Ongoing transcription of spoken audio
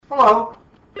Hello.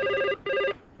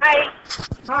 Hi.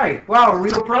 Hi. Wow, a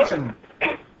real person.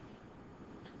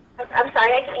 I'm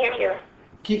sorry, I can't hear you.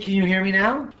 Can you hear me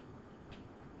now?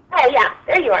 Oh, yeah,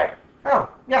 there you are. Oh,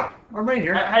 yeah, I'm right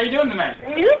here. How you doing tonight?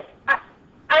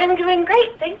 I'm doing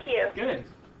great, thank you. Good.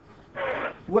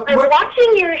 I'm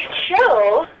watching your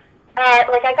show.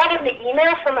 I got an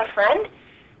email from a friend.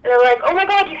 They're like, "Oh my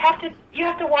God, you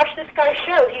have to watch this guy's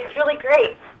show. He's really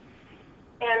great."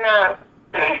 And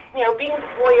being the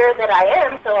voyeur that I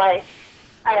am, so I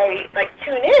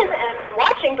tune in and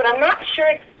watching, but I'm not sure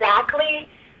exactly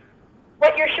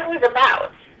what your show is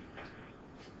about.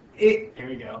 Here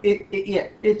we go.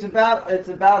 It's about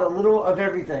a little of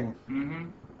everything. Mm-hmm.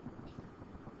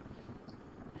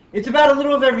 It's about a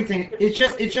little of everything. It's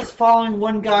just following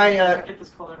one guy. I get this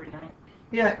call every night.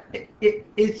 Yeah,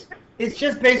 it's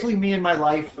just basically me and my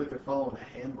life. It's like they're following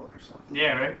a handbook or something.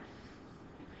 Yeah, right.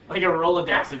 Like a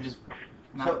Rolodex of just.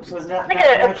 So now, Like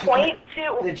now a point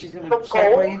to then she's gonna the segue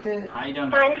goal into it. I don't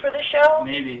know. time for the show.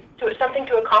 Maybe. Something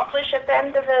to accomplish at the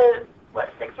end of the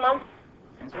 6 months.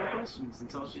 Answer the questions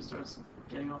until she starts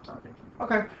getting off topic.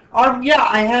 Okay. Yeah,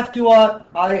 I have to.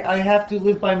 I have to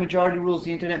live by majority rules.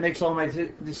 The internet makes all my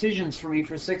decisions for me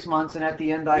for 6 months, and at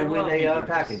the end, I win a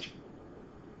package.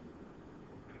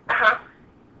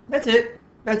 That's it.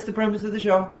 That's the premise of the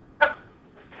show.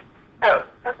 Oh,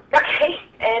 okay.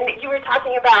 And you were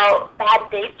talking about bad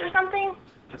dates or something?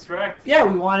 That's correct. Yeah,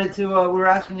 we wanted to. We were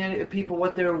asking people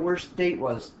what their worst date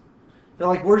was. They're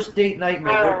like worst date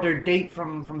nightmare. Their date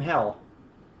from hell.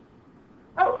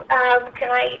 Oh,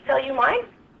 can I tell you mine?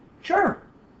 Sure.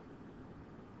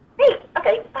 Great.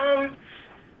 Okay.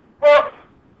 Well,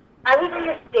 I was on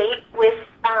this date with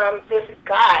this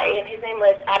guy, and his name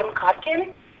was Adam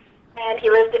Kotkin, and he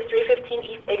lived at 315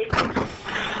 East 86th.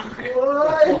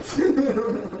 What?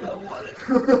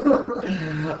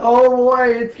 Oh boy,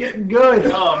 it's getting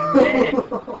good. Oh man.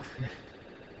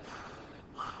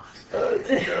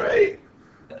 That's great.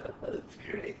 That's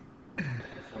great.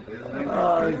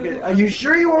 Okay. Are you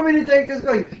sure you want me to take this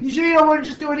call? You sure you don't want to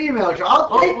just do an email?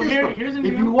 I'll take this. Here's an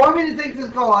if email. you want me to take this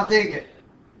call, I'll take it.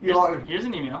 Here's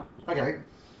an email. Okay.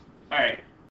 All right.